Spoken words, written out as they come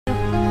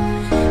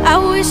I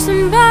wish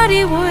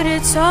somebody would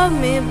have told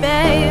me,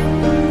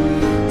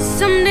 babe.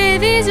 Someday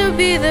these will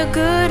be the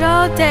good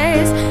old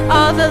days.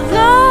 All the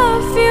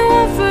love you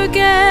won't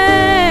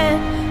forget,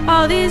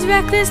 all these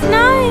reckless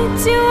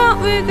nights you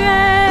won't regret.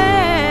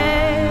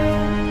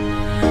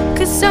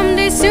 Cause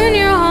someday soon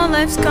your whole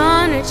life's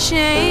gonna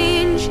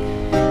change.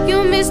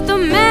 You'll miss the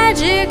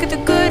magic of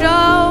the good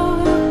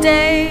old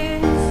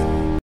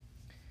days.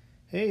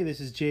 Hey,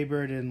 this is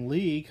Jaybird and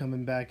Lee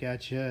coming back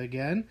at you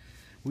again.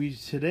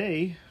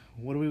 Today,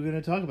 what are we going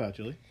to talk about,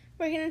 Julie?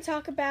 We're going to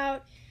talk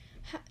about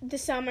the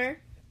summer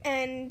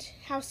and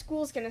how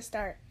school's going to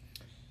start.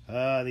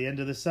 The end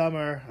of the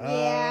summer.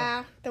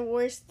 Yeah, the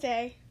worst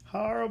day.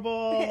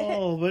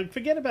 Horrible. But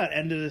forget about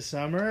end of the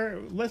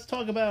summer. Let's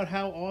talk about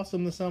how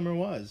awesome the summer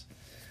was.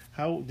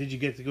 How did you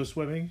get to go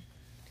swimming?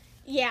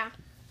 Yeah.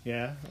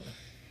 Yeah.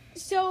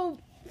 So,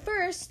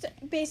 first,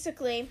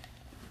 basically,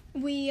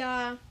 we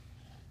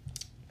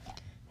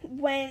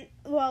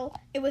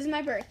it was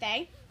my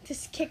birthday to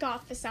kick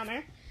off the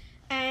summer,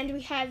 and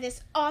we had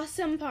this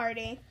awesome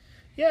party.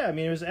 Yeah, I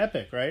mean, it was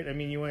epic, right? I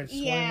mean, you went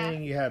swimming, Yeah.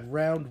 You had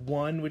round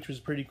one, which was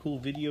pretty cool,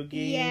 video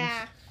games.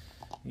 Yeah.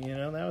 You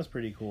know, that was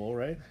pretty cool,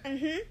 right?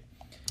 Mm-hmm.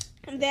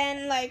 And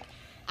then,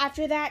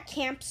 after that,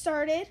 camp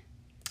started.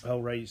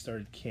 Oh, right, you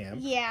started camp.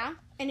 Yeah,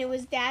 and it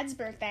was Dad's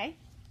birthday.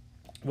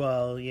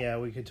 Well, yeah,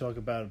 we could talk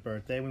about a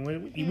birthday.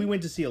 We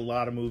went to see a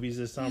lot of movies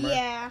this summer.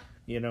 Yeah.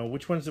 You know,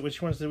 which ones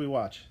did we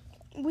watch?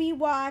 We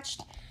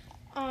watched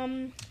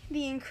The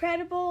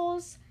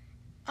Incredibles,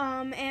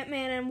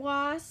 Ant-Man and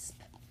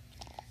Wasp,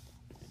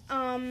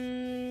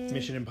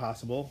 Mission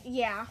Impossible.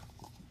 Yeah.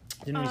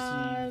 Didn't we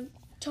see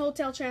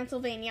Hotel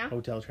Transylvania.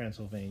 Hotel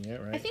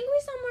Transylvania, right? I think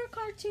we saw more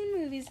cartoon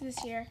movies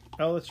this year.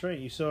 Oh, that's right.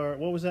 You saw,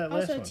 what was that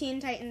last one? Also, Teen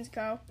Titans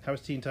Go. How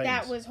was Teen Titans?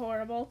 That was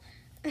horrible.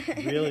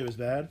 Really? It was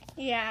bad?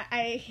 Yeah,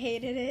 I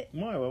hated it.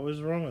 Why? What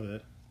was wrong with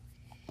it?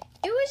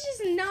 It was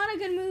just not a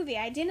good movie.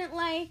 I didn't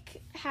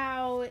like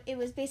how it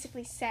was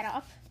basically set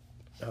up.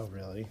 Oh,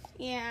 really?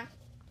 Yeah.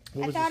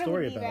 What was I thought the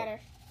story it would be about?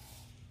 better.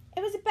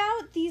 It was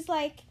about these,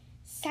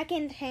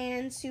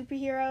 second-hand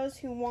superheroes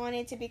who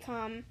wanted to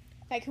become,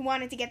 who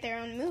wanted to get their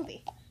own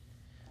movie.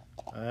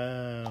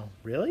 Oh,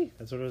 really?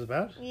 That's what it was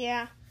about?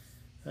 Yeah.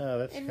 Oh,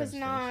 that's It was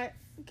not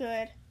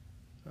good.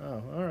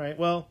 Oh, all right.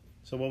 Well,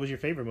 so what was your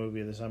favorite movie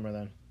of the summer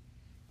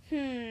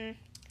then?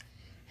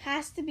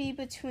 Has to be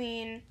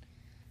between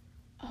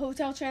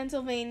Hotel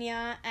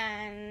Transylvania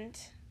and...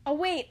 Oh,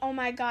 wait. Oh,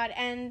 my God.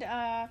 And,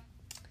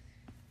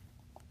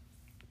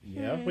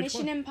 Yeah, which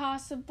Mission one?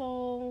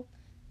 Impossible.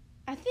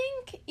 I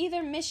think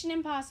either Mission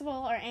Impossible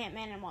or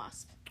Ant-Man and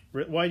Wasp.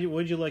 What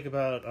did you like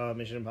about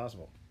Mission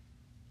Impossible?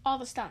 All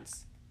the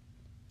stunts.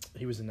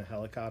 He was in the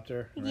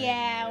helicopter. Right?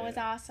 Yeah, it was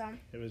awesome.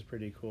 It was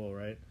pretty cool,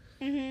 right?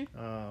 Mm-hmm.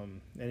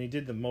 And he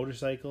did the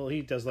motorcycle.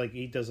 He does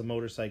a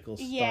motorcycle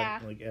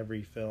stunt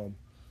every film.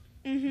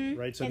 Mm-hmm.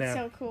 Right. So it's now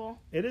so cool.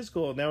 it is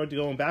cool. Now we're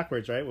going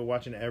backwards, right? We're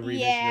watching every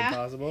Mission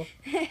Impossible.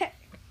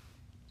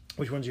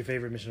 Which one's your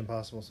favorite Mission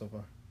Impossible so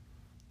far?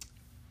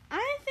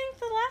 I think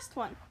the last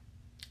one.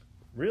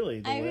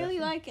 Really? I really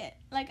like it.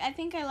 I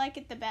think I like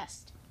it the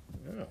best.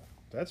 Oh,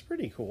 that's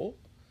pretty cool.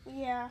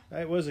 Yeah.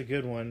 It was a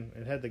good one.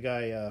 It had the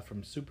guy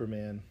from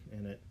Superman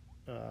in it.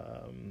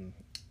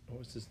 What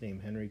was his name?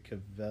 Henry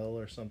Cavill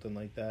or something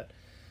like that.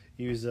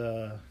 He was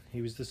the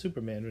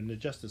Superman in the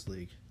Justice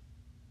League.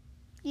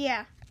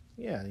 Yeah.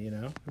 Yeah,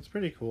 it's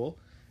pretty cool.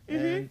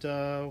 Mm-hmm. And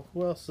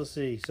who else? Let's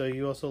see. So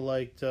you also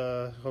liked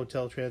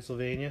Hotel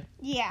Transylvania?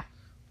 Yeah.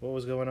 What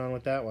was going on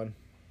with that one?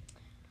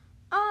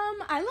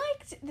 I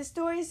liked the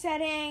story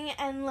setting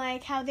and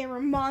how there were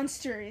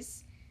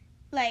monsters.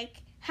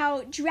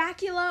 How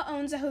Dracula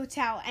owns a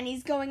hotel and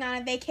he's going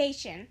on a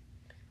vacation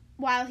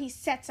while he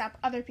sets up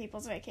other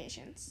people's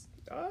vacations.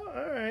 Oh,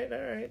 all right.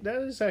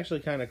 That is actually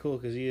kind of cool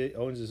because he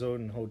owns his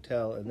own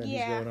hotel and then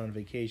he's going on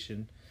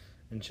vacation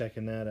and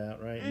checking that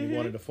out, right? And he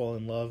wanted to fall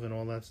in love and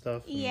all that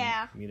stuff. And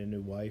Yeah. meet a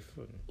new wife.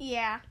 And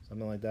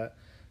something like that.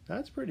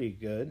 That's pretty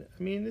good.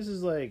 I mean, this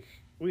is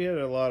we had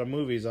a lot of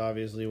movies,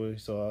 obviously, we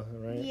saw,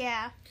 right?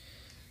 Yeah.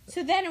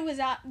 So then it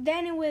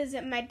was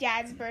my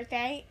dad's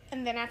birthday,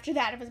 and then after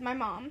that it was my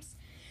mom's.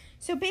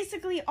 So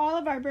basically all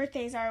of our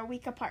birthdays are a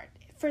week apart.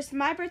 First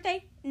my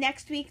birthday,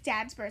 next week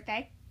Dad's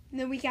birthday, and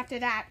the week after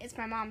that it's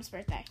my mom's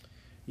birthday.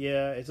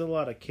 Yeah, it's a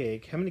lot of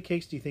cake. How many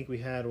cakes do you think we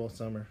had all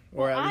summer?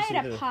 Or Well, at I least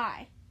had a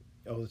pie.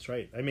 Oh, that's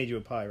right. I made you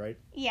a pie, right?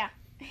 Yeah,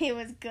 it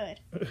was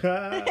good.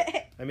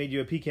 I made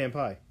you a pecan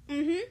pie.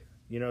 Mm-hmm.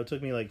 It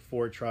took me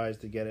 4 tries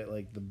to get it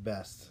the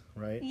best,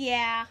 right?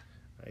 Yeah.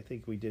 I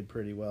think we did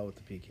pretty well with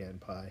the pecan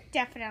pie.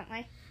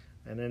 Definitely.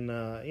 And then,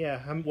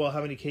 how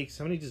many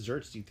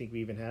desserts do you think we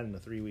even had in a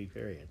 3-week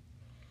period?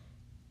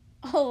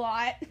 A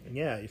lot.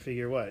 Yeah, you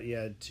figure what? You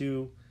had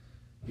two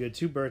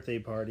birthday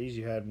parties.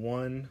 You had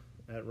one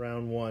at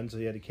round 1, so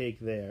you had a cake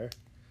there.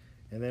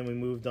 And then we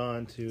moved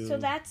on to... So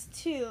that's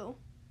 2.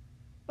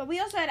 But we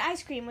also had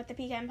ice cream with the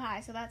pecan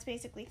pie, so that's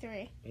basically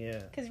 3. Yeah.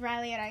 Because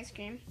Riley had ice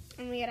cream,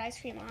 and we had ice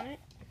cream on it.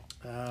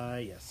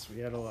 Yes, we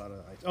had a lot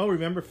of ice. Oh,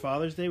 remember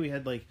Father's Day? We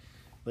had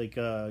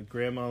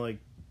Grandma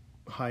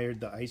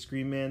hired the ice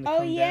cream man to Oh,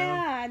 come down.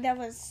 yeah. That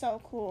was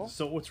so cool.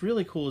 So what's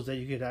really cool is that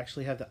you could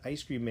actually have the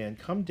ice cream man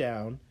come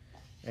down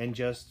and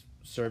just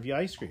serve you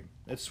ice cream.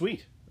 It's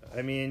sweet.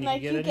 I mean, you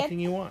can get anything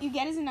you want. You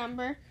get his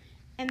number,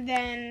 and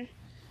then,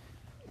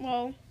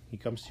 well... He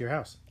comes to your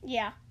house.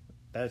 Yeah.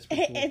 That's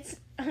pretty cool. It's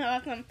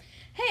awesome.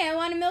 Hey, I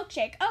want a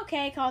milkshake.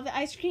 Okay, call the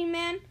ice cream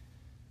man.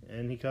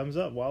 And he comes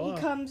up, voila.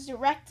 He comes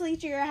directly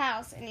to your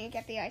house, and you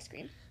get the ice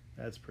cream.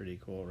 That's pretty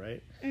cool,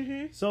 right?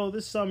 Mm-hmm. So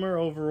this summer,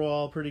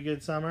 overall, pretty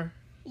good summer?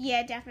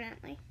 Yeah,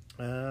 definitely.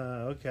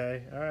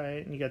 Okay. All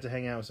right. And you got to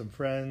hang out with some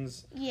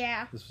friends.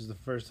 Yeah. This was the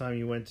first time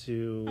you went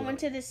to... I went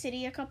to the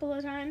city a couple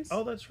of times.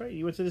 Oh, that's right.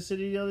 You went to the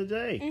city the other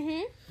day.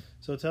 Mm-hmm.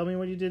 So tell me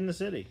what you did in the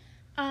city.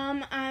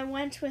 I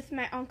went with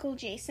my Uncle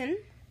Jason,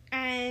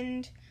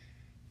 and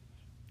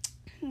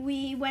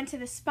we went to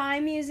the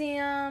Spy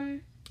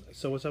Museum.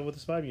 So what's up with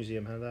the Spy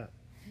Museum? How's that?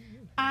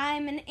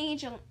 I'm an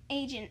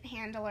agent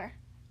handler,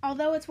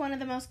 although it's one of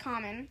the most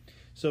common.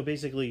 So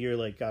basically you're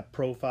like got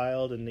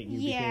profiled and that you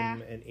Yeah.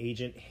 became an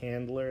agent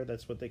handler.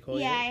 That's what they call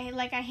you? Yeah,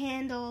 I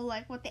handle,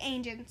 like, what the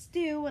agents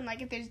do, and,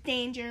 like, if there's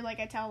danger, like,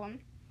 I tell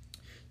them.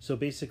 So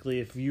basically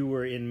if you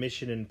were in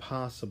Mission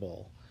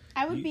Impossible...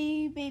 I would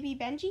be maybe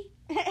Benji?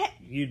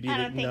 You'd be I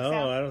don't think no,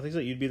 so. I don't think so.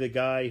 You'd be the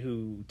guy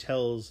who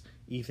tells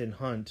Ethan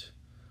Hunt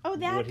Oh,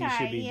 that what guy, he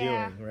should be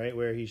yeah. doing, right?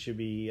 Where he should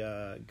be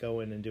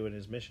going and doing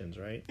his missions,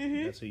 right?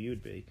 Mhm. That's who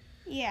you'd be.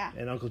 Yeah.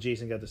 And Uncle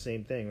Jason got the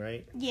same thing,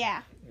 right?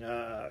 Yeah.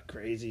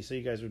 Crazy. So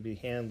you guys would be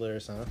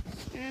handlers, huh?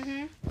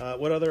 Mm-hmm.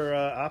 What other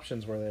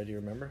options were there? Do you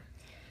remember?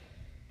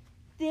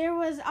 There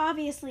was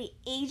obviously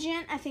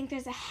agent. I think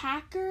there's a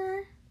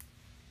hacker.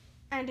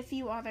 And a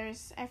few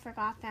others. I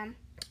forgot them.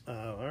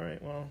 All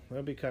right. Well, that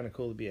would be kind of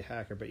cool to be a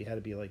hacker, but you had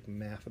to be, like,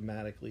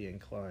 mathematically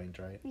inclined,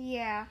 right?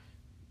 Yeah.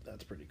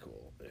 That's pretty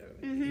cool.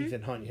 Mhm.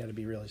 Ethan Hunt, you had to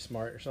be really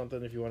smart or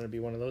something if you wanted to be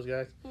one of those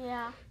guys?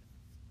 Yeah.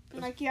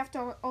 Like, you have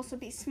to also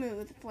be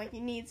smooth. If, like,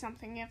 you need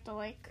something, you have to,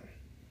 like...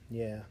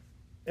 Yeah.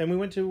 And we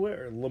went to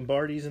where?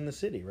 Lombardi's in the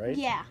city, right?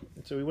 Yeah.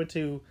 So we went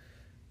to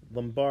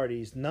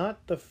Lombardi's.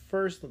 Not the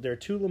first... There are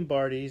two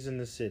Lombardi's in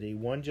the city.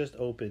 One just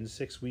opened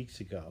 6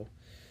 weeks ago.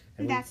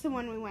 And that's the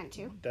one we went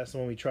to. That's the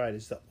one we tried.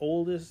 It's the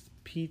oldest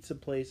pizza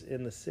place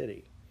in the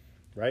city,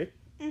 right?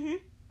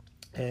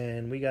 Mm-hmm.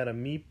 And we got a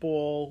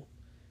meatball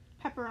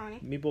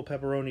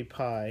Pepperoni.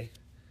 pie.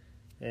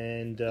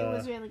 And It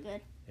was really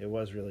good. it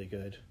was really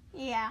good.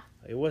 Yeah.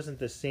 It wasn't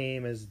the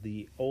same as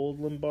the old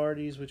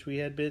Lombardi's, which we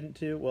had been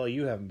to. Well,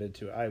 you haven't been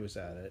to. I was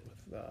at it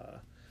with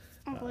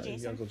Uncle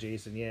Jason. Uncle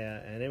Jason,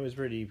 yeah, and it was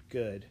pretty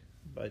good.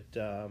 But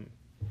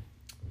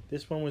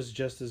this one was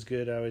just as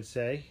good, I would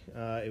say.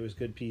 It was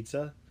good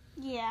pizza.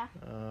 Yeah.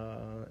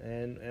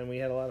 And we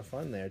had a lot of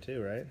fun there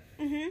too, right?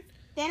 Mm-hmm.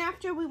 Then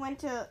after we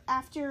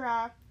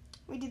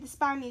did the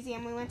Spy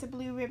Museum, we went to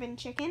Blue Ribbon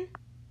Chicken.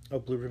 Oh,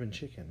 Blue Ribbon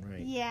Chicken,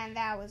 right? Yeah, and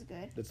that was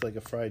good. That's like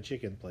a fried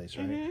chicken place,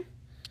 right? Mm-hmm.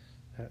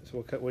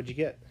 So what'd you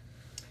get?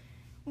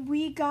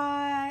 We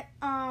got,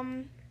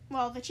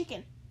 the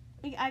chicken.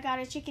 I got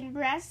a chicken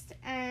breast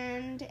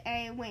and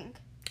a wing.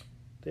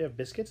 They have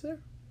biscuits there?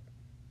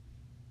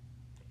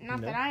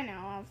 Not No. that I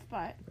know of,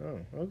 but... Oh,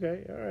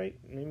 okay, all right.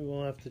 Maybe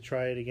we'll have to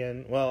try it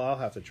again. Well, I'll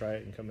have to try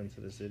it and come into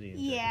the city and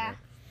check it Yeah. out.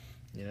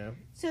 You know?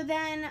 So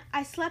then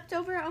I slept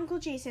over at Uncle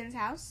Jason's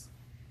house.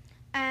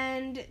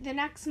 And the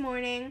next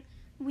morning,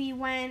 we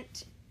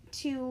went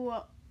to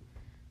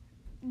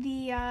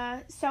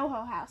the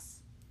Soho House.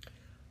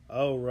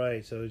 Oh,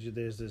 right. So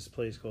there's this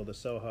place called the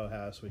Soho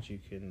House, which you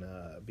can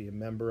be a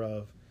member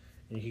of.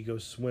 And you can go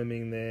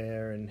swimming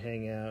there and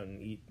hang out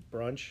and eat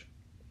brunch.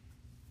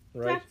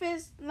 Right?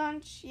 Breakfast,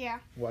 lunch, yeah.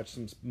 Watch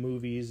some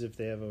movies if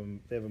they have a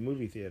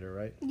movie theater,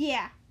 right?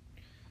 Yeah.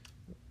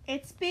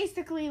 It's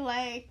basically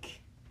like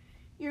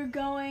you're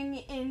going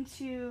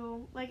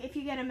into, like, if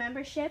you get a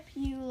membership,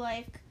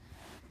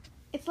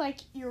 it's like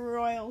your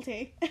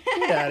royalty.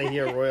 Get out of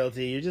here,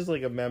 royalty. You're just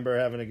like a member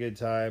having a good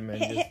time. And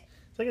just,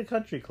 it's like a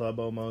country club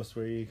almost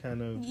where you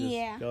kind of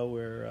just go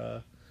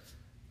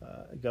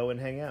and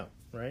hang out,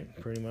 right?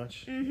 Pretty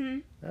much. Mm-hmm.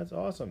 That's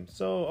awesome.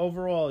 So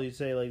overall, you'd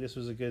say like this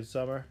was a good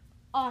summer?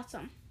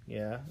 Awesome.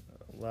 Yeah,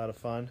 a lot of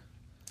fun.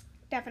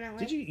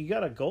 Definitely. You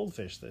got a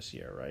goldfish this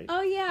year, right?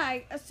 Oh yeah.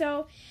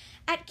 So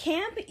at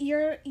camp,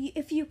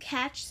 if you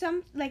catch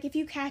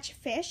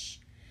fish,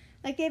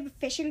 like they have a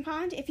fishing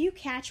pond. If you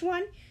catch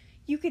one,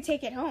 you could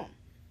take it home.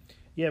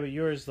 Yeah, but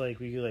yours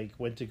we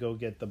went to go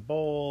get the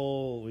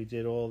bowl. We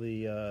did all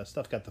the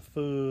stuff, got the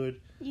food.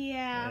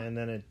 Yeah. And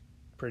then it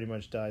pretty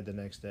much died the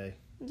next day.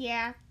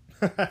 Yeah.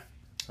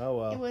 Oh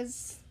well. It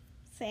was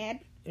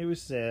sad. It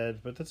was sad,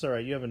 but that's all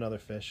right. You have another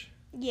fish.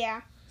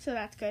 Yeah. So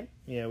that's good.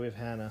 Yeah, we have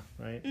Hannah,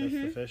 right? That's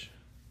Mm-hmm. the fish.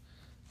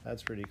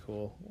 That's pretty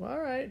cool. Well, all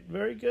right,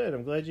 very good.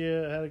 I'm glad you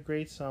had a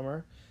great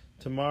summer.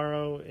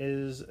 Tomorrow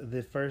is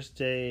the first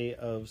day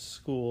of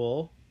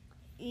school.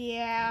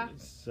 Yeah.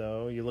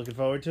 So, you looking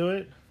forward to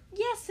it?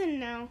 Yes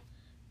and no.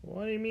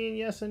 What do you mean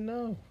yes and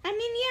no? I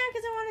mean, yeah,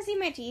 because I want to see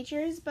my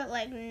teachers, but,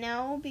 like,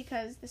 no,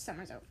 because the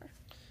summer's over.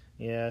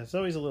 Yeah, it's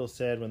always a little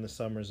sad when the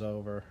summer's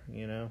over,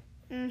 you know?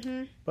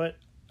 Mm-hmm. But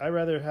I'd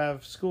rather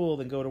have school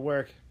than go to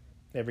work.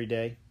 every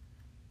day?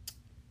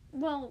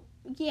 Well,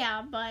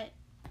 yeah, but,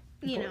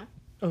 you know.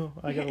 Oh,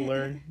 I gotta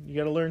learn. You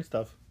gotta learn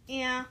stuff.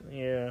 Yeah.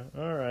 Yeah,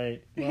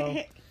 alright. Well,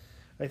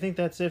 I think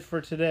that's it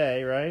for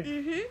today, right?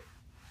 Mm-hmm.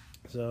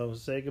 So,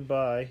 say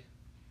goodbye.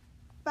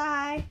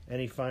 Bye.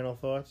 Any final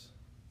thoughts?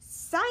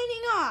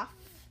 Signing off.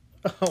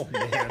 Oh,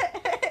 man.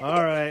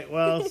 Alright,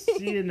 well,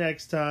 see you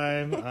next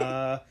time.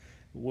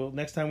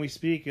 Next time we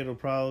speak, it'll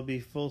probably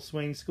be full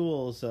swing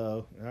school,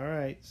 so,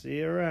 alright, see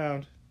you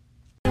around.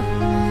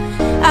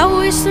 I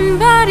wish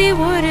somebody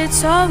would have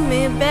told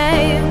me,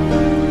 babe,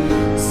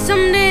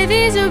 someday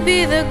these will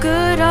be the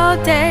good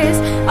old days.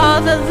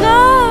 All the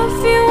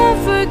love you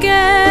won't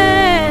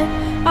forget,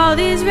 all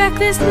these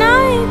reckless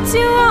nights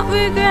you won't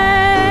regret.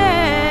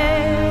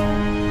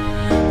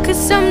 Cause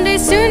someday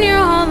soon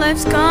your whole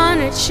life's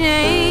gonna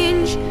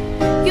change.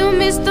 You'll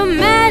miss the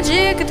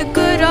magic of the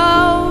good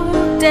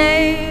old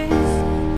days.